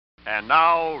And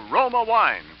now, Roma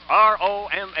Wines,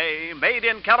 R-O-M-A, made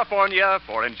in California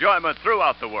for enjoyment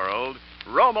throughout the world.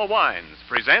 Roma Wines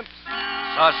presents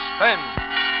Suspense.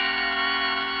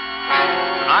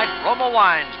 Tonight, Roma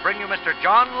Wines bring you Mr.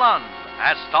 John Lund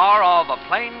as star of A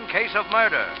Plain Case of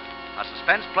Murder, a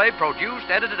suspense play produced,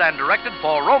 edited, and directed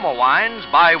for Roma Wines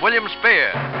by William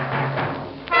Spear.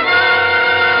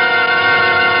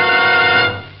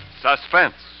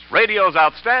 Suspense, radio's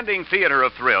outstanding theater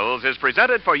of thrills, is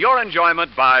presented for your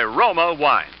enjoyment by Roma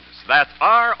Wines. That's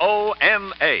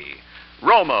R-O-M-A,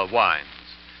 Roma Wines.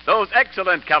 Those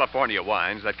excellent California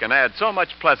wines that can add so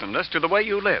much pleasantness to the way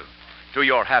you live, to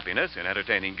your happiness in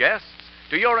entertaining guests,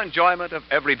 to your enjoyment of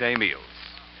everyday meals.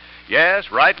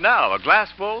 Yes, right now, a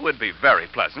glassful would be very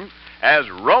pleasant, as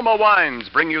Roma Wines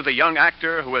bring you the young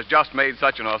actor who has just made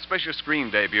such an auspicious screen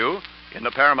debut in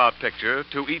the Paramount picture,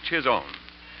 To Each His Own.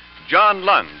 John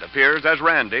Lund appears as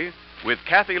Randy, with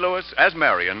Kathy Lewis as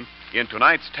Marion, in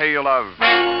tonight's tale of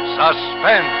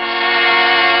Suspense.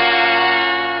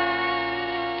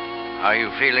 How are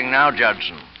you feeling now,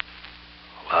 Judson?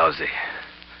 Lousy.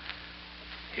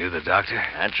 You the doctor?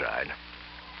 That's right.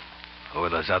 Who are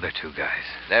those other two guys?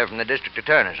 They're from the district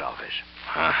attorney's office.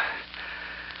 Huh.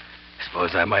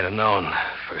 Suppose I might have known.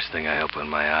 First thing I opened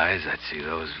my eyes, I'd see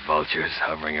those vultures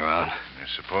hovering around. I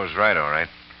suppose right, all right.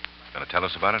 Gonna tell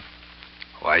us about it?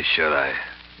 Why should I?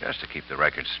 Just to keep the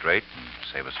record straight and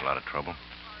save us a lot of trouble.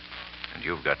 And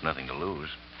you've got nothing to lose.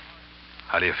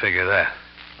 How do you figure that?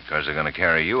 Because they're gonna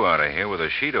carry you out of here with a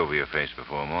sheet over your face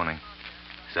before morning.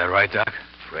 Is that right, Doc?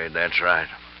 Afraid that's right.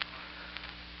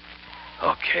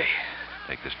 Okay.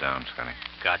 Take this down, Scotty.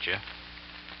 Gotcha.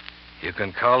 You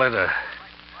can call it a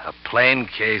plain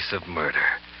case of murder.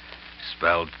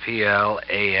 Spelled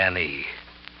P-L-A-N-E.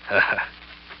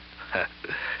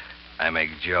 I make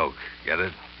joke. Get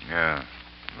it? Yeah.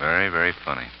 Very, very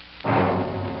funny.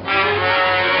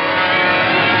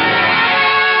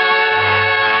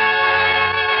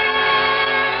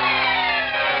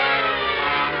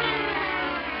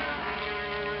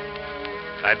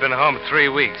 I'd been home 3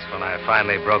 weeks when I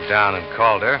finally broke down and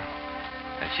called her.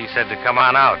 And she said to come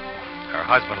on out. Her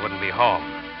husband wouldn't be home.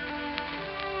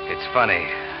 It's funny.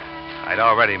 I'd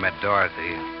already met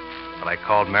Dorothy, but I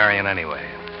called Marion anyway.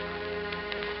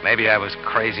 Maybe I was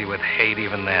crazy with hate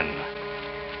even then.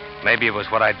 Maybe it was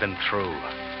what I'd been through.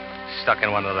 Stuck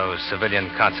in one of those civilian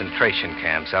concentration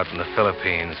camps out in the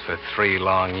Philippines for 3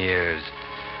 long years.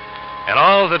 And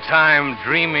all the time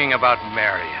dreaming about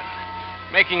Marion.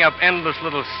 Making up endless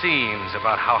little scenes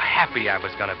about how happy I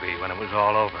was going to be when it was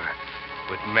all over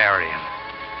with Marion.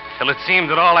 Till it seemed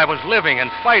that all I was living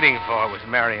and fighting for was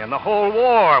Marion. The whole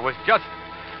war was just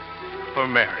for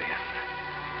Marion.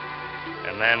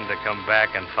 And then to come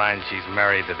back and find she's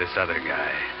married to this other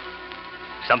guy.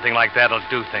 Something like that'll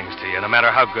do things to you, no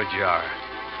matter how good you are.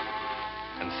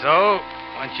 And so,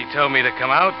 when she told me to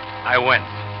come out, I went.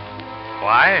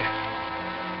 Why?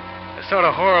 A sort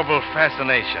of horrible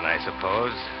fascination, I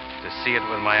suppose, to see it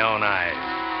with my own eyes.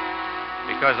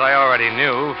 Because I already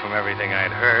knew, from everything I'd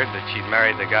heard, that she'd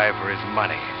married the guy for his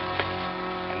money.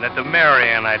 And that the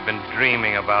Marion I'd been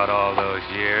dreaming about all those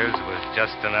years was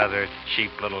just another cheap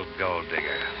little gold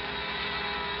digger.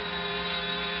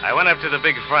 I went up to the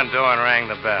big front door and rang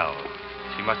the bell.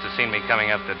 She must have seen me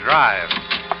coming up the drive,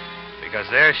 because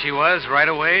there she was right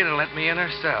away to let me in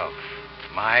herself.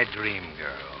 My dream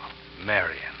girl,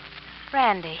 Marion.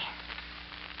 Randy.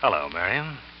 Hello,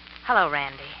 Marion. Hello,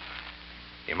 Randy.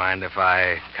 You mind if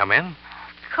I come in? Of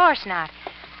course not.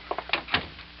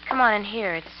 Come on in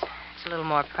here. It's a little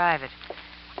more private.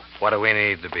 What do we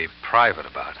need to be private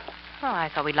about? Oh, I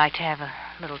thought we'd like to have a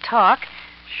little talk.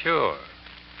 Sure.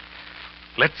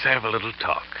 Let's have a little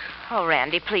talk. Oh,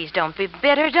 Randy, please don't be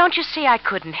bitter. Don't you see I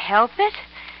couldn't help it?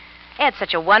 Ed's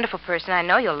such a wonderful person. I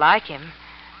know you'll like him.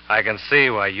 I can see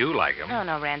why you like him.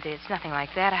 No, Randy, it's nothing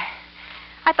like that.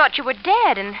 I thought you were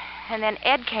dead, and then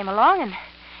Ed came along, and,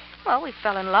 well, we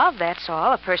fell in love, that's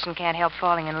all. A person can't help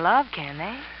falling in love, can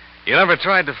they? You never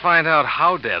tried to find out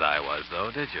how dead I was,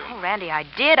 though, did you? Oh, Randy, I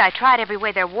did. I tried every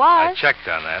way there was. I checked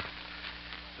on that.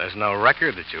 There's no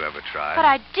record that you ever tried. But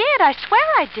I did. I swear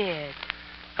I did.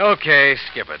 Okay,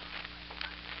 skip it.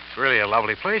 It's really a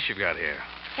lovely place you've got here.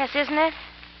 Yes, isn't it?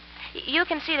 You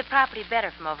can see the property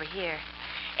better from over here.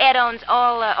 Ed owns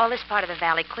all this part of the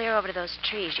valley, clear over to those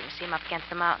trees. You can see him up against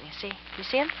the mountain, you see? You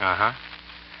see him? Uh-huh.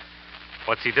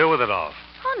 What's he do with it all?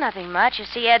 Oh, nothing much. You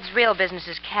see, Ed's real business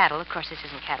is cattle. Of course, this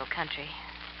isn't cattle country.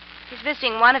 He's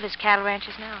visiting one of his cattle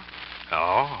ranches now.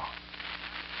 Oh.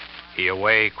 He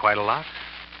away quite a lot?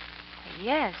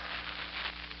 Yes.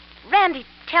 Randy,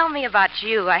 Tell me about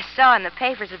you. I saw in the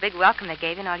papers the big welcome they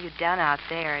gave you and all you'd done out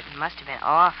there. It must have been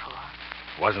awful.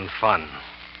 Wasn't fun.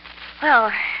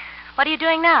 Well, what are you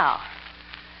doing now?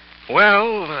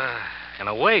 Well, in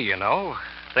a way, you know,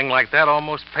 a thing like that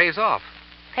almost pays off.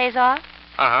 Pays off?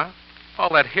 Uh-huh.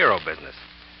 All that hero business.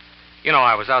 You know,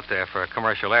 I was out there for a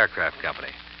commercial aircraft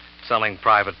company, selling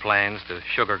private planes to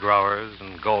sugar growers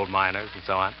and gold miners and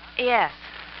so on. Yes.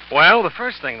 Well, the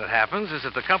first thing that happens is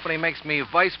that the company makes me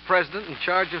vice president in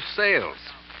charge of sales.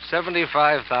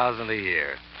 $75,000 a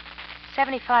year.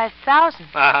 $75,000?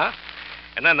 Uh-huh.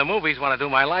 And then the movies want to do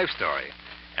my life story.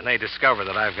 And they discover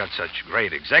that I've got such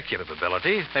great executive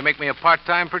ability, they make me a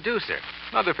part-time producer.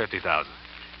 Another $50,000.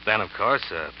 Then, of course,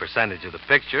 a percentage of the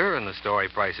picture and the story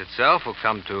price itself will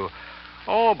come to,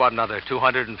 about another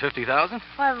 $250,000.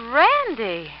 Why,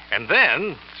 Randy. And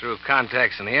then, through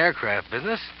contacts in the aircraft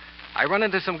business, I run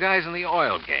into some guys in the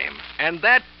oil game, and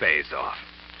that pays off.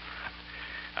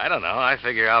 I don't know. I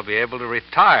figure I'll be able to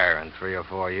retire in 3 or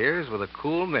 4 years with a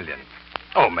cool $1 million.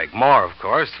 Oh, make more, of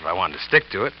course, if I wanted to stick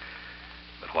to it.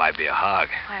 But why be a hog?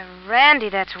 Why, Randy,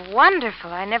 that's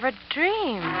wonderful. I never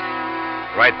dreamed.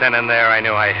 Right then and there, I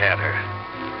knew I had her.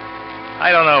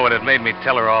 I don't know what had made me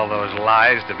tell her all those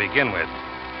lies to begin with.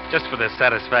 Just for the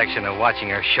satisfaction of watching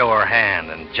her show her hand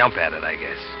and jump at it, I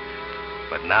guess.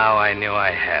 But now I knew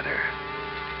I had her.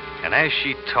 And as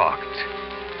she talked,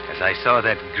 as I saw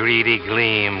that greedy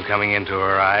gleam coming into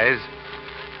her eyes,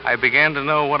 I began to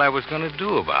know what I was going to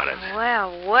do about it.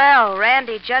 Well,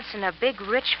 Randy Judson, a big,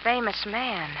 rich, famous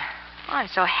man. Oh, I'm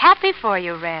so happy for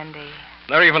you, Randy.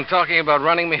 They're even talking about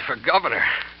running me for governor.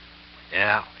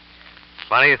 Yeah.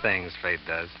 Funny things fate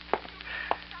does.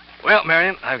 Well,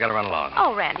 Marion, I've got to run along.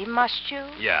 Oh, Randy, must you?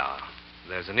 Yeah.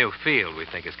 There's a new field we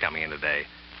think is coming in today.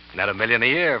 Net $1 million a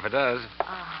year if it does.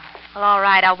 Oh, well, all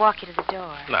right. I'll walk you to the door.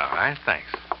 All right, thanks.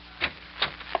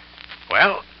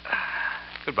 Well,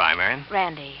 goodbye, Marion.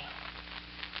 Randy.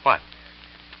 What?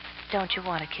 Don't you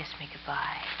want to kiss me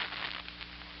goodbye?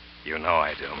 You know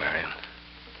I do, Marion.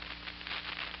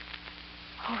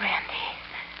 Oh, Randy.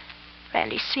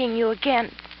 Randy, seeing you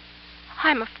again,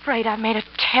 I'm afraid I made a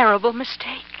terrible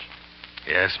mistake.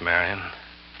 Yes, Marion.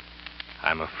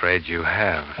 I'm afraid you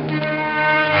have.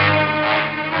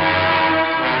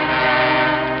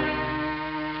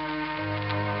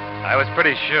 I was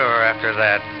pretty sure after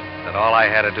that all I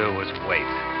had to do was wait.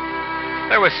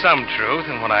 There was some truth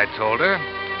in what I told her.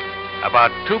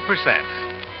 About 2%.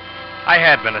 I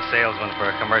had been a salesman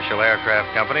for a commercial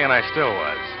aircraft company, and I still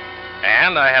was.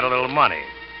 And I had a little money,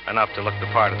 enough to look the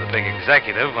part of the big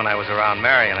executive when I was around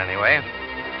Marion anyway.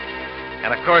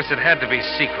 And, of course, it had to be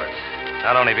secret,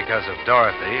 not only because of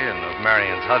Dorothy and of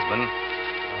Marion's husband,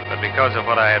 but because of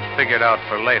what I had figured out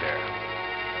for later.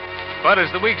 But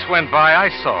as the weeks went by, I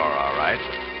saw her, all right.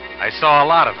 I saw a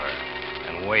lot of her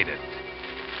and waited.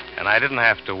 And I didn't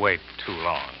have to wait too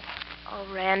long. Oh,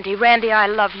 Randy, I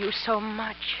love you so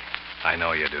much. I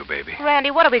know you do, baby.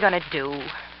 Randy, what are we going to do?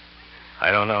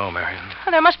 I don't know, Marion.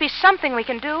 Well, there must be something we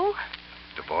can do.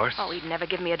 Divorce? Oh, he'd never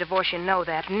give me a divorce, you know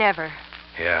that. Never.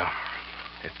 Yeah.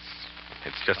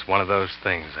 It's just one of those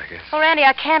things, I guess. Well, Randy,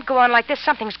 I can't go on like this.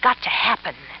 Something's got to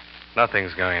happen.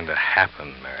 Nothing's going to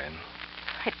happen, Marion.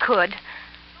 It could.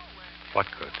 What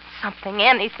could? Something,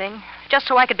 anything. Just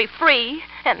so I could be free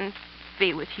and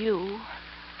be with you.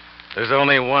 There's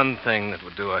only one thing that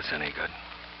would do us any good.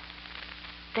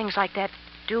 Things like that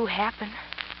do happen.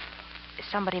 If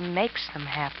somebody makes them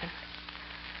happen.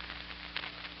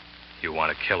 You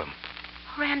want to kill him.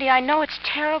 Randy, I know it's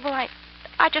terrible.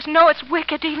 I just know it's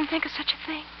wicked to even think of such a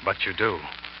thing. But you do.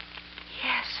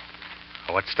 Yes.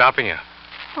 What's stopping you?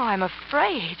 Oh, I'm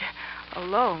afraid.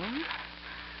 Alone.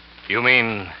 You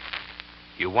mean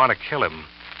you want to kill him,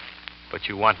 but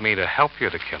you want me to help you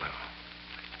to kill him?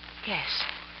 Yes.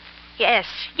 Yes.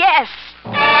 Yes!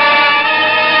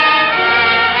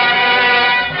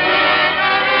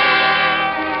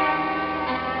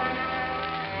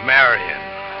 Marion,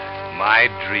 my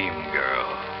dream girl.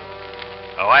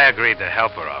 Oh, I agreed to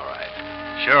help her, all right.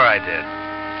 Sure I did.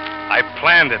 I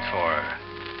planned it for her.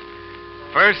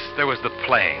 First, there was the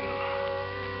plane.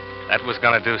 That was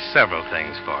going to do several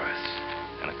things for us.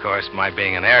 And, of course, my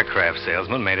being an aircraft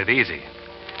salesman made it easy.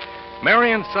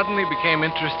 Marion suddenly became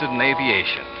interested in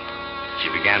aviation. She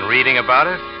began reading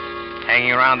about it,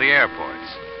 hanging around the airports.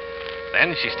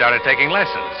 Then she started taking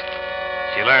lessons.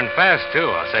 She learned fast,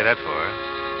 too, I'll say that for her.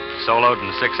 Soloed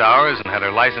in 6 hours and had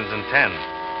her license in 10.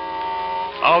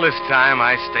 All this time,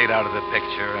 I stayed out of the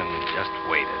picture and just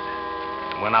waited.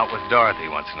 And went out with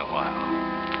Dorothy once in a while.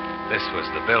 This was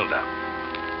the build-up.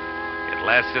 It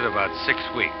lasted about 6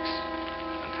 weeks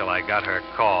until I got her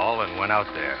call and went out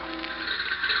there.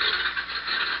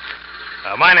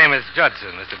 My name is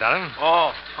Judson, Mr. Dunham.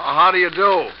 Oh, how do you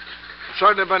do? I've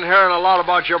certainly been hearing a lot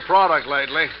about your product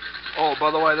lately. Oh,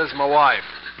 by the way, this is my wife.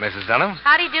 Mrs. Dunham?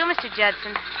 How do you do, Mr.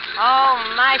 Judson? Oh,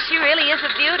 my, she really is a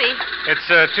beauty. It's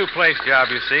a two-place job,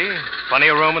 you see. Plenty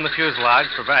of room in the fuselage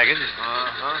for baggage.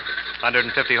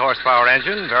 150 horsepower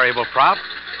engine, variable prop.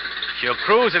 She'll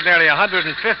cruise at nearly 150,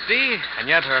 and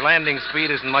yet her landing speed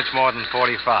isn't much more than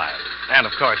 45. And,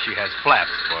 of course, she has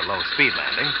flaps for low-speed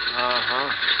landing.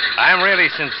 I'm really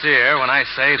sincere when I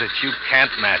say that you can't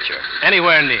match her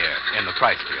anywhere near in the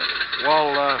price field.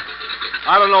 Well,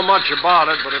 I don't know much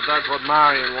about it, but if that's what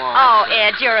Marion wants... Oh,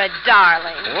 Ed, you're a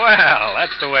darling. Well,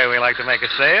 that's the way we like to make a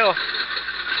sale.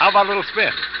 How about a little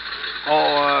spin?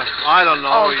 Oh, I don't know.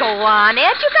 Oh, go on,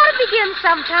 Ed. You gotta begin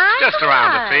sometime. Just Come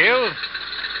around on. the field.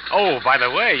 Oh, by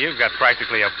the way, you've got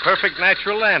practically a perfect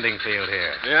natural landing field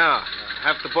here. Yeah.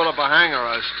 Have to put up a hangar,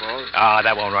 I suppose.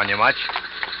 That won't run you much.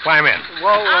 Climb in.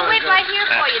 Well, I'll wait right here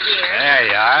for you, dear. There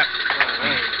you are.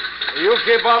 You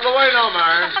keep out of the way now,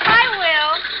 Marion. I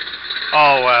will.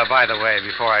 Oh, by the way,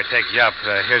 before I take you up,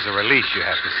 here's a release you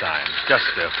have to sign. Just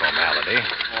a formality.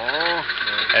 Oh.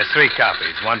 There's 3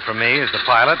 copies. One for me as the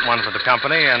pilot, one for the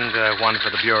company, and one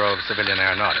for the Bureau of Civilian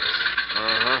Aeronautics.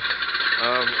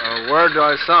 Where do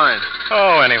I sign?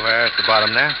 Oh, anywhere at the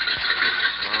bottom there.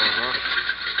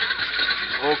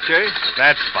 Okay.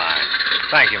 That's fine.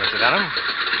 Thank you, Mr. Dunham.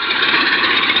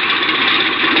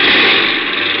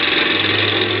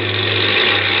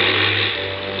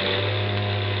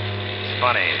 It's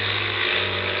funny. In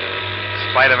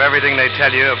spite of everything they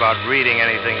tell you about reading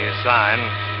anything you sign,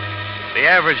 the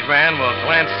average man will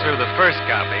glance through the first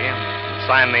copy and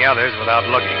sign the others without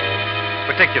looking,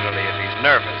 particularly if he's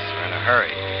nervous or in a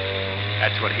hurry.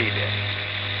 That's what he did.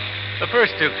 The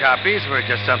first 2 copies were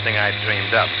just something I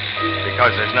dreamed up,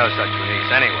 because there's no such release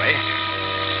anyway.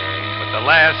 But the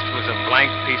last was a blank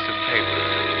piece of paper.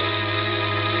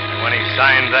 And when he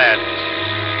signed that,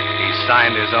 he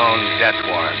signed his own death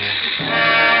warrant.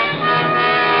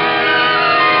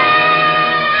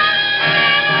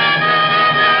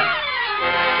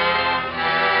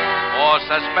 For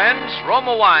Suspense,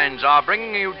 Roma Wines are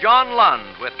bringing you John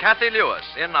Lund with Kathy Lewis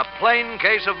in A Plain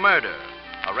Case of Murder,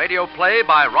 a radio play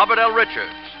by Robert L.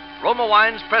 Richards. Roma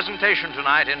Wine's presentation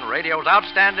tonight in radio's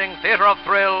outstanding theater of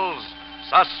thrills,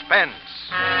 Suspense.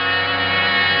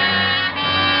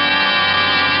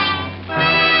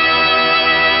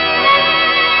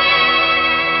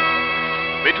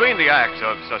 Between the acts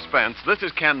of Suspense, this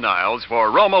is Ken Niles for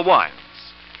Roma Wines.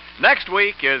 Next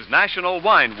week is National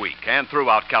Wine Week, and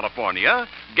throughout California,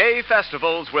 gay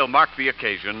festivals will mark the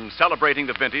occasion, celebrating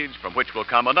the vintage from which will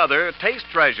come another taste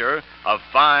treasure of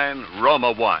fine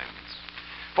Roma wines.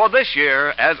 For this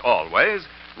year, as always,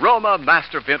 Roma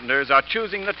master vintners are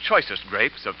choosing the choicest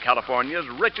grapes of California's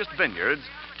richest vineyards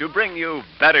to bring you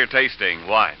better tasting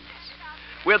wines.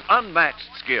 With unmatched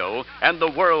skill and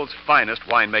the world's finest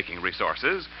winemaking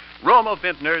resources, Roma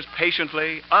vintners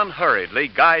patiently, unhurriedly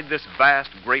guide this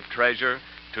vast grape treasure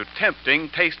to tempting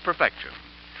taste perfection.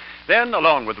 Then,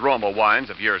 along with Roma wines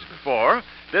of years before,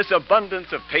 this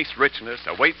abundance of taste richness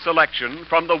awaits selection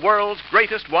from the world's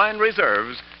greatest wine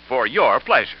reserves for your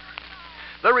pleasure.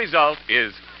 The result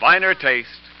is finer taste,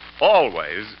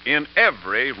 always in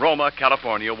every Roma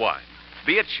California wine,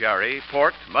 be it sherry,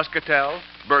 port, muscatel,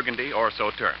 burgundy, or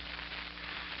sauterne.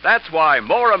 That's why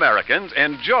more Americans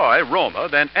enjoy Roma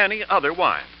than any other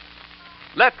wine.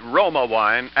 Let Roma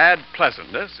wine add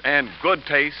pleasantness and good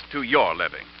taste to your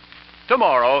living.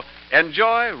 Tomorrow,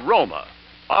 enjoy Roma,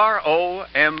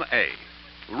 R-O-M-A,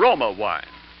 Roma wine,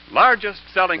 largest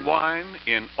selling wine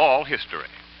in all history.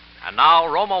 And now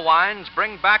Roma Wines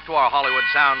bring back to our Hollywood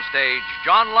soundstage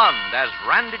John Lund as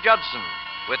Randy Judson,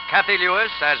 with Kathy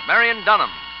Lewis as Marion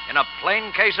Dunham in A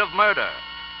Plain Case of Murder,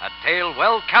 a tale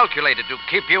well calculated to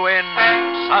keep you in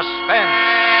suspense.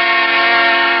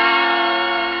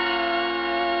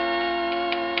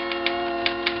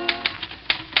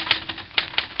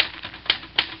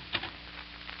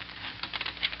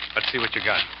 Let's see what you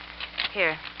got.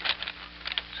 Here.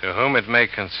 To whom it may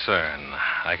concern,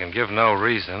 I can give no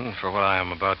reason for what I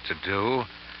am about to do,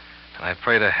 and I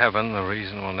pray to heaven the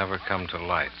reason will never come to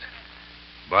light.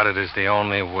 But it is the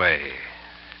only way.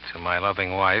 To my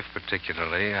loving wife,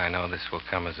 particularly, I know this will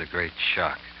come as a great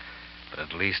shock, but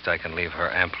at least I can leave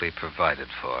her amply provided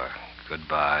for.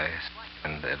 Goodbye,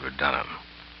 and Edward Dunham.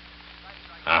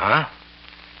 Uh-huh.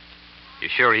 You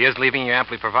sure he is leaving you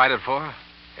amply provided for?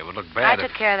 It would look bad I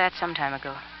took care of that some time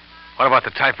ago. What about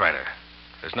the typewriter?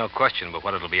 There's no question but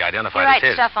what it'll be He identified as writes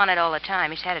his. stuff on it all the time.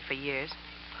 He's had it for years.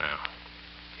 Oh.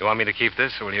 You want me to keep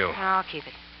this, or will you? No, I'll keep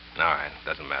it. All right.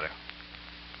 Doesn't matter.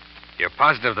 You're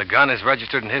positive the gun is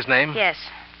registered in his name? Yes.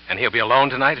 And he'll be alone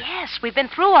tonight? Yes, we've been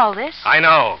through all this. I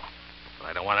know. But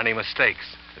I don't want any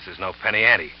mistakes. This is no penny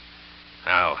ante.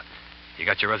 Now, you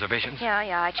got your reservations?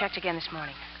 Yeah, I checked again this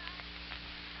morning.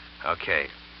 Okay.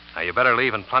 Now, you better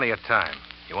leave in plenty of time.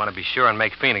 You want to be sure and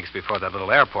make Phoenix before that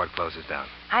little airport closes down.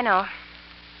 I know.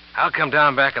 I'll come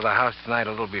down back of the house tonight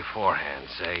a little beforehand,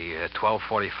 say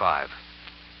 12:45.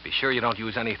 Be sure you don't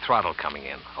use any throttle coming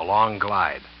in. A long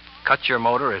glide. Cut your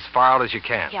motor as far out as you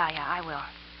can. Yeah, I will.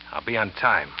 I'll be on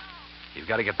time. You've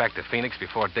got to get back to Phoenix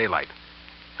before daylight.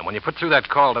 And when you put through that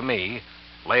call to me,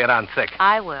 lay it on thick.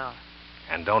 I will.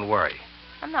 And don't worry.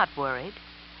 I'm not worried.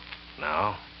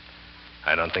 No,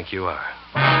 I don't think you are.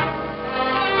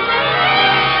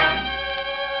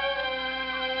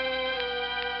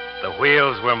 The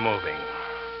wheels were moving.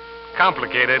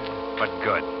 Complicated, but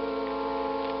good.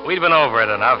 We'd been over it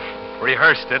enough,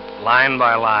 rehearsed it line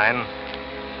by line,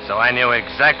 so I knew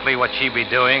exactly what she'd be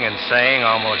doing and saying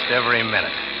almost every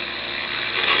minute.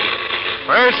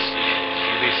 First,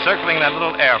 she'd be circling that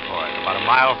little airport about a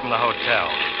mile from the hotel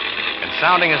and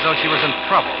sounding as though she was in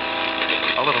trouble.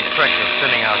 A little trick of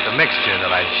thinning out the mixture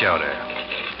that I'd showed her.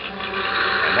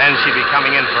 And then she'd be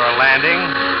coming in for a landing,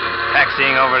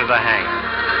 taxiing over to the hangar.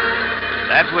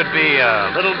 That would be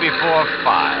a little before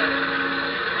 5.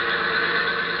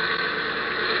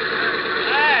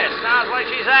 Sounds like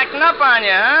she's acting up on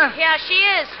you, huh? Yeah, she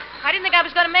is. I didn't think I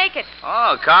was going to make it.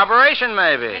 Oh, carburation,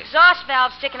 maybe. Exhaust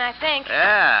valve sticking, I think.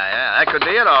 Yeah, that could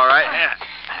be it, all right. Yeah.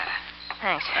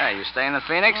 Thanks. Hey, you staying in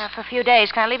Phoenix? Yeah, for a few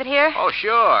days. Can I leave it here? Oh,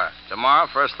 sure. Tomorrow,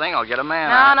 first thing, I'll get a man.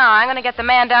 No, I'm going to get the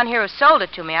man down here who sold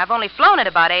it to me. I've only flown it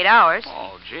about 8 hours.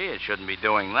 Oh, gee, it shouldn't be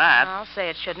doing that. I'll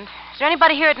say it shouldn't. Is there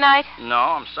anybody here at night? No,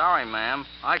 I'm sorry, ma'am.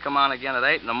 I come on again at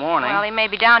 8 in the morning. Well, he may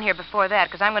be down here before that,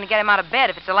 because I'm going to get him out of bed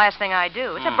if it's the last thing I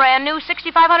do. It's a brand new $6,500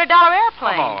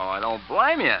 airplane. Oh, I don't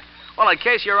blame you. Well, in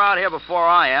case you're out here before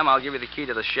I am, I'll give you the key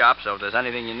to the shop, so if there's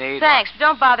anything you need... Thanks, but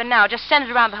don't bother now. Just send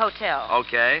it around the hotel.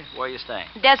 Okay. Where are you staying?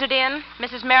 Desert Inn,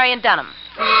 Mrs. Marion Dunham.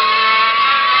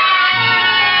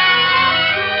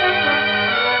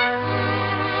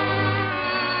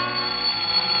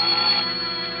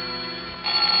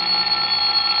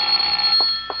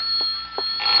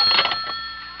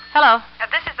 Hello.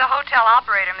 This is the hotel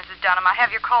operator, Mrs. Dunham. I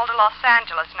have your call to Los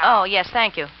Angeles now. Oh, yes,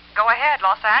 thank you. Go ahead,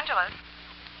 Los Angeles.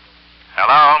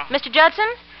 Hello? Mr. Judson,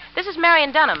 this is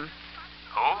Marion Dunham.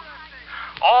 Who?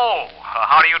 Oh,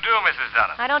 how do you do, Mrs.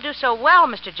 Dunham? I don't do so well,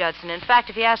 Mr. Judson. In fact,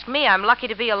 if you ask me, I'm lucky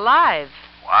to be alive.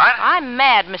 What? I'm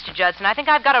mad, Mr. Judson. I think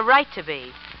I've got a right to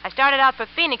be. I started out for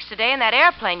Phoenix today in that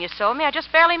airplane you sold me. I just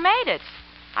barely made it.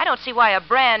 I don't see why a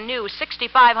brand new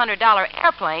 $6,500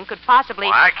 airplane could possibly...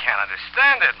 Well, I can't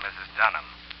understand it, Mrs. Dunham.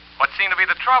 What seemed to be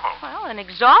the trouble? Well, an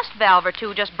exhaust valve or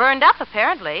two just burned up,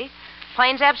 apparently.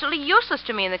 Plane's absolutely useless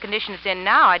to me in the condition it's in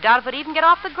now. I doubt if it'd even get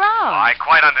off the ground. Oh, I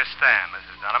quite understand,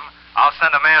 Mrs. Dunham. I'll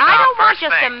send a man down I don't want first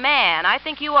just thing. a man. I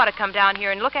think you ought to come down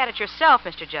here and look at it yourself,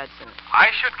 Mr. Judson.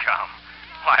 I should come.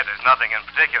 Why, there's nothing in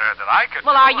particular that I could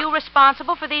Well, do. are you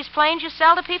responsible for these planes you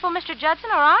sell to people, Mr.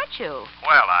 Judson, or aren't you?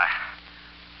 Well,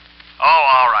 Oh,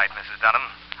 all right, Mrs. Dunham.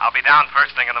 I'll be down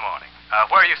first thing in the morning.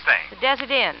 Where are you staying? The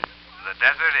Desert Inn. The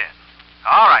Desert Inn.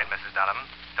 All right, Mrs. Dunham.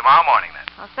 Tomorrow morning, then.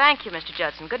 Well, thank you, Mr.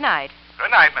 Judson. Good night.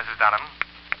 Good night, Mrs. Dunham.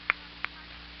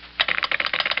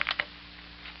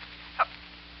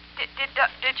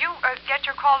 Did you get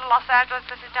your call to Los Angeles,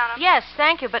 Mrs. Dunham? Yes,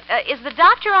 thank you. But is the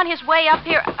doctor on his way up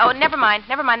here? Oh, never mind.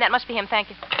 That must be him. Thank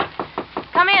you.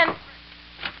 Come in.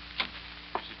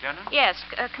 Mrs. Dunham? Yes,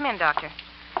 come in, Doctor.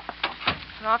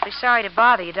 I'm awfully sorry to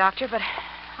bother you, Doctor, but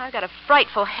I've got a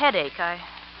frightful headache. I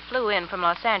flew in from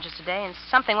Los Angeles today, and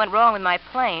something went wrong with my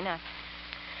plane.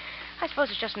 I suppose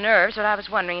it's just nerves, but I was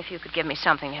wondering if you could give me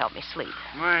something to help me sleep.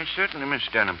 Why, certainly, Miss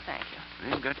Dunham. Thank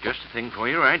you. We've got just the thing for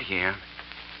you right here.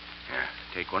 Here,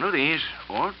 take one of these,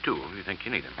 or two if you think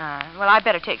you need them. Well, I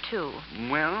better take two.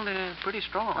 Well, they're pretty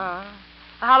strong.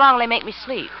 How long will they make me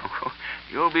sleep?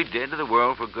 You'll be dead to the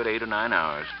world for a good 8 or 9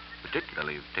 hours.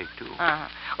 Particularly if you take two.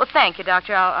 Well, thank you,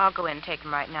 Doctor. I'll go in and take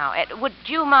them right now. Would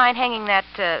you mind hanging that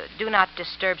do not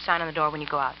disturb sign on the door when you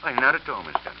go out? Why, not at all,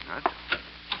 Miss Dunham. Not.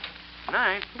 Good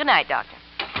night. Good night, Doctor.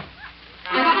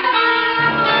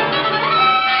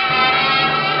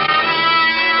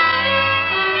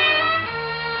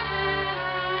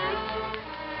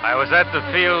 I was at the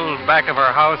field back of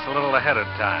our house a little ahead of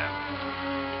time.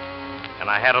 And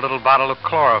I had a little bottle of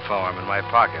chloroform in my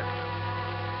pocket.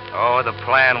 Oh, the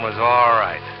plan was all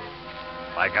right.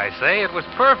 Like I say, it was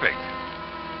perfect.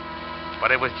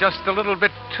 But it was just a little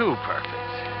bit too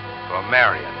perfect for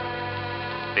Marion.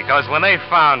 Because when they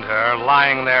found her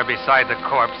lying there beside the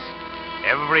corpse,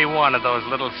 Every one of those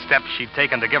little steps she'd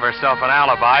taken to give herself an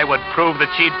alibi would prove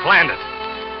that she'd planned it.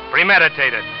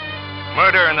 Premeditated.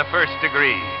 Murder in the first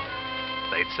degree.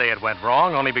 They'd say it went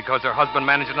wrong only because her husband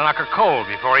managed to knock her cold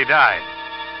before he died.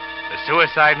 The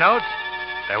suicide note?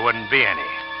 There wouldn't be any.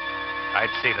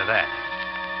 I'd see to that.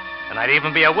 And I'd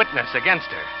even be a witness against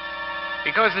her.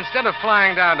 Because instead of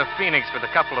flying down to Phoenix with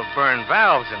a couple of burned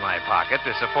valves in my pocket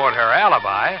to support her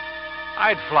alibi,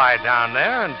 I'd fly down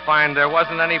there and find there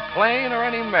wasn't any plane or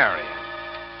any Marion.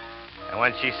 And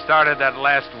when she started that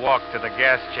last walk to the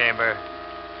gas chamber,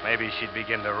 maybe she'd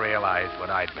begin to realize what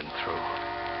I'd been through.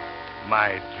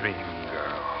 My dream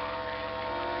girl.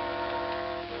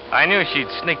 I knew she'd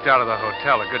sneaked out of the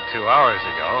hotel a good 2 hours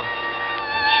ago.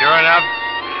 And sure enough,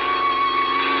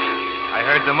 I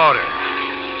heard the motor.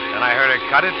 Then I heard her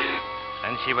cut it,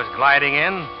 and she was gliding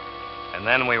in, and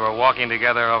then we were walking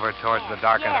together over towards the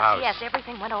darkened house. Yes,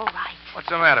 everything went all right. What's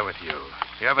the matter with you?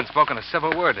 You haven't spoken a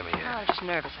civil word to me yet. Oh, I'm just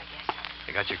nervous, I guess.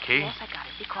 You got your key? Yes, I got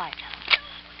it. Be quiet now.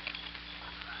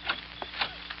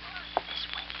 This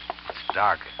way. It's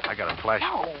dark. I got a flash.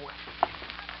 No.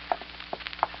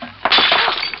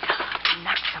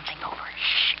 Knock something over.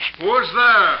 Shh. Who's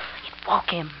there? It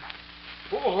woke him.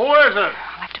 Who is it? I'll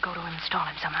have to go to him and stall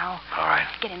him somehow. All right.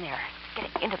 Get in there. Get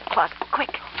into the closet.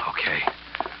 Quick. Okay.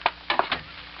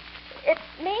 It's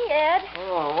me, Ed.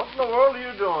 Oh, what in the world are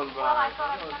you doing, Well, I Bob?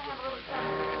 thought I'd come a little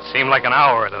It seemed like an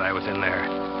hour that I was in there,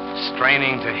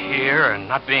 straining to hear and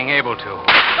not being able to.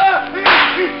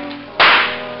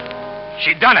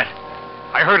 She'd done it.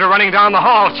 I heard her running down the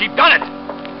hall. She'd done it.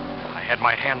 I had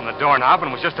my hand on the doorknob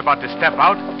and was just about to step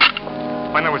out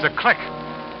when there was a click,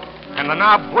 and the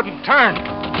knob wouldn't turn.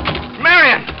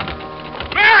 Marion!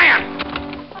 Marion!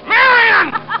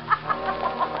 Marion!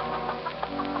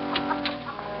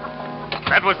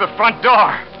 That was the front door.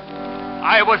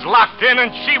 I was locked in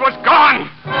and she was gone.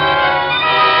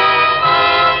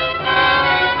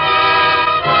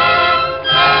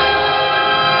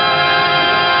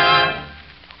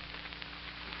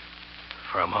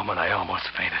 For a moment, I almost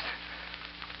fainted.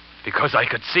 Because I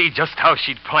could see just how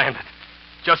she'd planned it.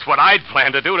 Just what I'd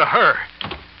planned to do to her.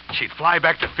 She'd fly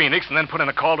back to Phoenix and then put in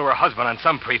a call to her husband on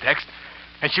some pretext,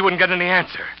 and she wouldn't get any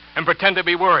answer, and pretend to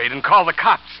be worried and call the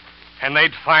cops. And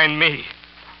they'd find me.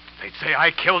 They'd say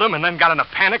I killed him and then got in a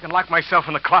panic and locked myself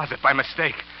in the closet by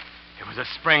mistake. It was a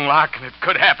spring lock, and it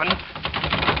could happen. The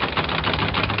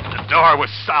door was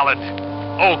solid.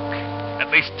 Oak, at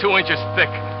least 2 inches thick.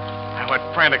 I went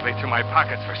frantically through my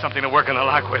pockets for something to work in the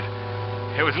lock with.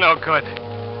 It was no good.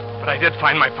 But I did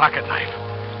find my pocket knife.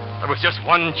 There was just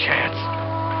one chance.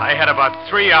 I had about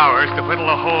 3 hours to whittle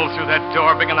a hole through that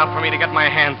door big enough for me to get my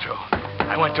hand through.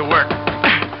 I went to work.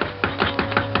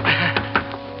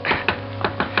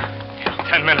 In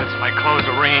 10 minutes, my clothes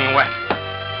were wringing wet.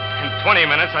 In 20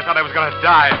 minutes, I thought I was going to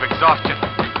die of exhaustion,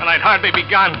 and I'd hardly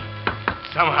begun.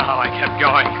 Somehow, I kept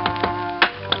going.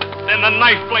 Then the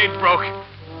knife blade broke.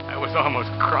 I was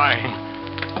almost crying.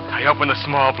 I opened the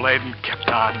small blade and kept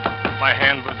on. My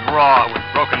hand was raw with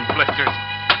broken blisters.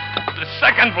 The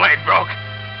second blade broke.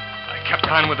 I kept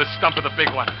on with the stump of the big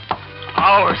one.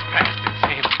 Hours passed, it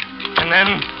seemed. And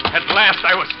then, at last,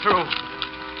 I was through.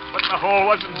 But the hole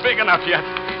wasn't big enough yet.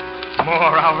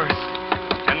 More hours.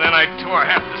 And then I tore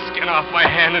half the skin off my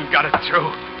hand and got it through.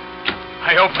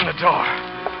 I opened the door.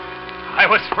 I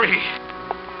was free.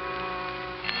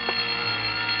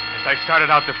 As I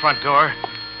started out the front door,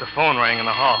 the phone rang in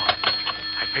the hall.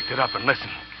 I picked it up and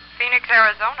listened. Phoenix,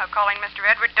 Arizona, calling Mr.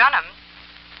 Edward Dunham.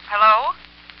 Hello?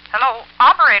 Hello?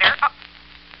 Operator?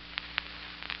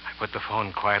 I put the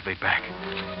phone quietly back.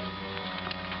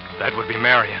 That would be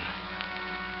Marion.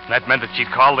 That meant that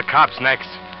she'd call the cops next,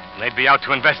 and they'd be out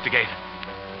to investigate.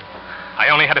 I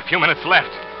only had a few minutes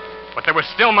left, but there was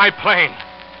still my plane.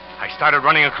 I started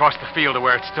running across the field to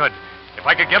where it stood. If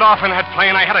I could get off in that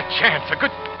plane, I had a chance, a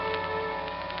good...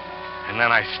 And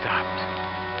then I stopped.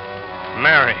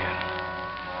 Marion.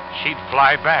 She'd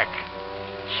fly back.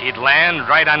 She'd land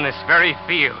right on this very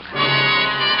field.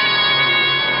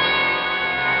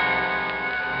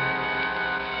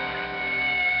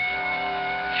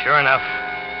 Sure enough,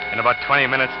 in about 20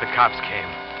 minutes, the cops came.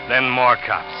 Then more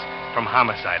cops. From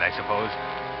homicide, I suppose.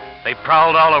 They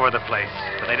prowled all over the place,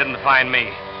 but they didn't find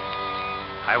me.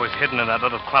 I was hidden in that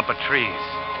little clump of trees.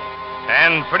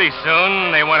 And pretty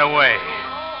soon, they went away.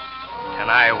 And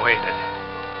I waited.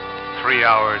 3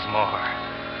 hours more.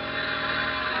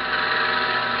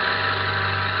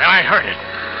 Then I heard it.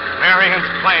 Marion's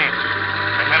plane.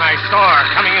 And then I saw her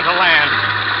coming into land.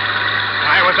 And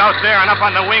I was out there and up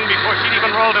on the wing before she'd even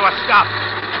rolled to a stop.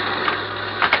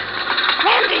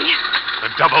 Randy! The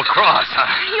double cross, huh?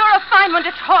 You're a fine one to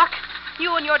talk.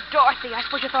 You and your Dorothy. I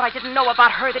suppose you thought I didn't know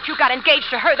about her, that you got engaged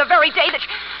to her the very day that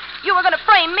you were going to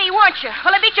frame me, weren't you?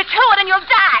 Well, I beat you to it and you'll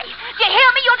die. Do you hear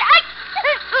me? You'll die.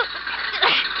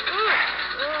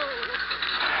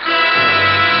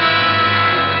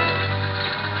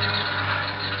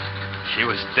 She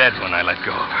was dead when I let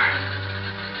go of her.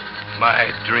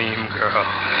 My dream girl.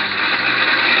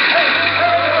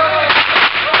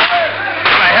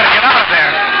 I had to get out of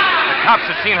there. The cops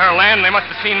had seen her land, and they must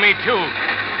have seen me, too,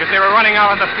 because they were running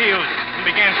out on the field and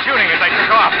began shooting as I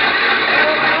took off.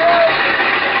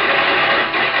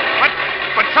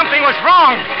 But something was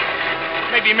wrong.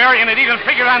 Maybe Marion had even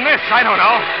figured on this. I don't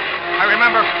know. I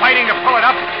remember fighting to pull it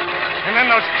up, and then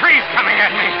those trees coming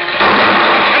at me.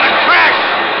 And the crash,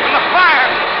 and the fire.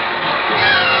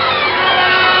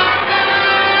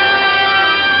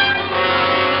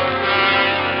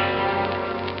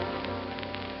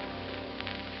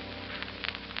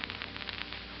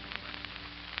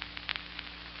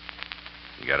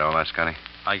 You got all that, Scotty?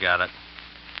 I got it.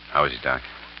 How is he, Doc?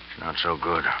 Not so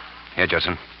good. Here,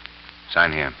 Judson.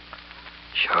 Sign here.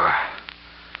 Sure.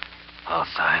 I'll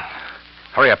sign.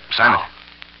 Hurry up. Sign it.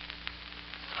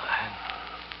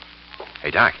 Sign.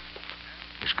 Hey, Doc.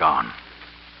 He's gone.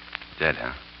 Dead,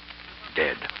 huh?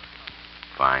 Dead.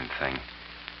 Fine thing.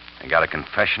 I got a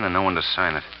confession and no one to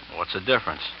sign it. What's the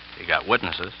difference? You got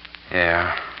witnesses.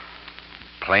 Yeah.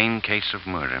 Plain case of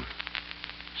murder.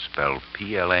 Spelled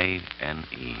Plane.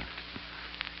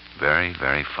 Very,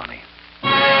 very funny.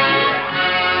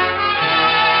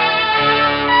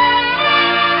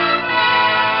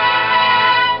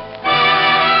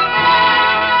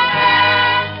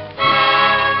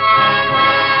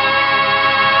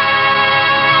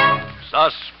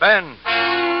 Suspense.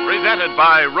 Presented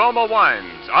by Roma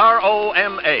Wines,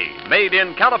 R-O-M-A, made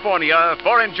in California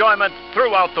for enjoyment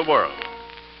throughout the world.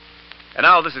 And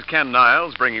now this is Ken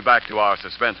Niles bringing back to our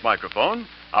suspense microphone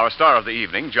our star of the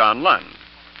evening, John Lund.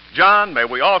 John, may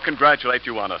we all congratulate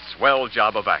you on a swell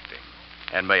job of acting.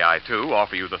 And may I, too,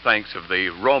 offer you the thanks of the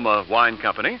Roma Wine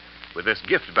Company with this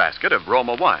gift basket of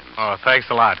Roma wines. Oh, thanks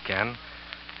a lot, Ken.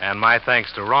 And my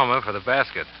thanks to Roma for the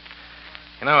basket.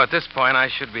 You know, at this point, I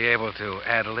should be able to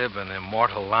ad-lib an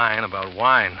immortal line about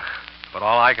wine. But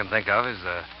all I can think of is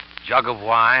a jug of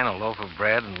wine, a loaf of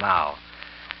bread, and now.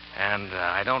 And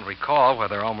I don't recall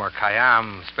whether Omar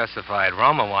Khayyam specified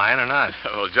Roma wine or not.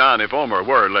 Well, John, if Omar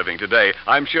were living today,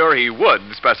 I'm sure he would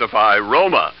specify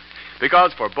Roma.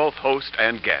 Because for both host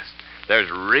and guest,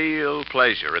 there's real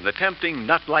pleasure in the tempting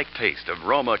nut-like taste of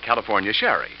Roma California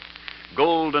sherry.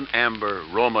 Golden amber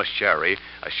Roma sherry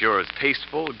assures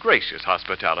tasteful, gracious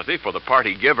hospitality for the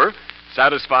party giver,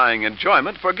 satisfying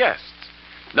enjoyment for guests.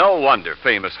 No wonder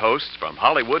famous hosts from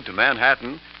Hollywood to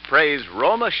Manhattan praise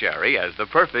Roma sherry as the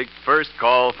perfect first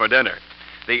call for dinner.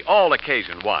 The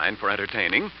all-occasion wine for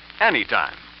entertaining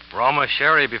anytime. Roma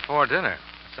sherry before dinner.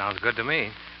 Sounds good to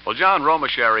me. Well, John, Roma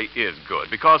sherry is good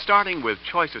because starting with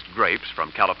choicest grapes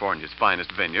from California's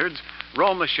finest vineyards,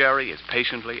 Roma sherry is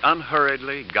patiently,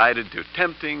 unhurriedly guided to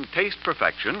tempting taste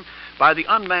perfection by the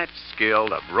unmatched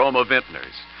skill of Roma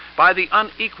vintners, by the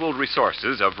unequaled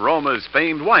resources of Roma's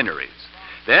famed wineries.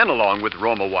 Then, along with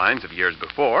Roma wines of years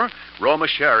before, Roma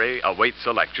sherry awaits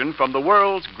selection from the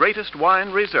world's greatest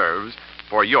wine reserves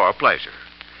for your pleasure.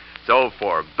 So,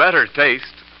 for better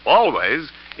taste, always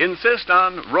insist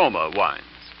on Roma wines.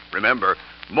 Remember,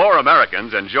 more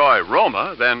Americans enjoy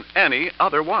Roma than any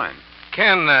other wine.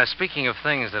 Ken, speaking of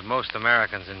things that most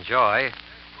Americans enjoy,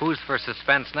 who's for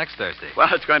Suspense next Thursday? Well,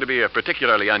 it's going to be a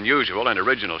particularly unusual and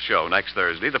original show next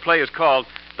Thursday. The play is called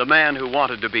The Man Who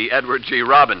Wanted to Be Edward G.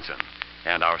 Robinson.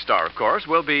 And our star, of course,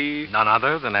 will be... None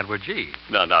other than Edward G.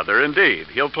 None other, indeed.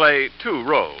 He'll play two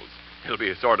roles. He'll be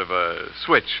a sort of a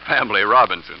switch family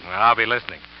Robinson. Well, I'll be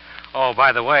listening. Oh,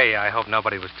 by the way, I hope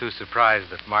nobody was too surprised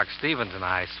that Mark Stevens and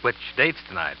I switched dates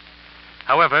tonight.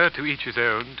 However, to each his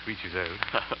own, to each his own.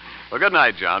 Well, good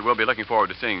night, John. We'll be looking forward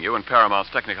to seeing you in Paramount's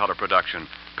Technicolor production,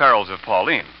 Perils of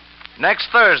Pauline. Next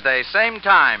Thursday, same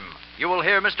time, you will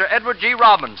hear Mr. Edward G.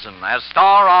 Robinson as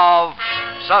star of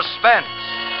Suspense.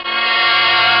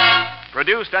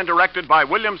 Produced and directed by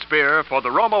William Spear for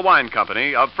the Roma Wine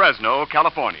Company of Fresno,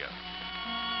 California.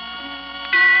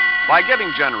 By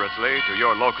giving generously to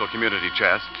your local community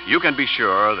chest, you can be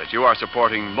sure that you are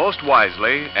supporting most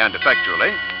wisely and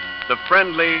effectually the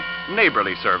friendly,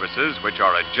 neighborly services which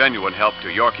are a genuine help to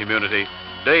your community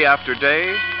day after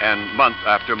day and month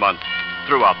after month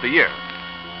throughout the year.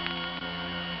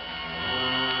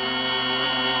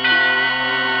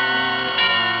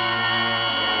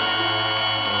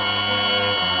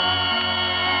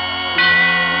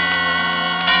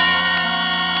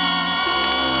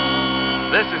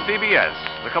 This is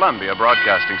CBS, the Columbia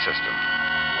Broadcasting System.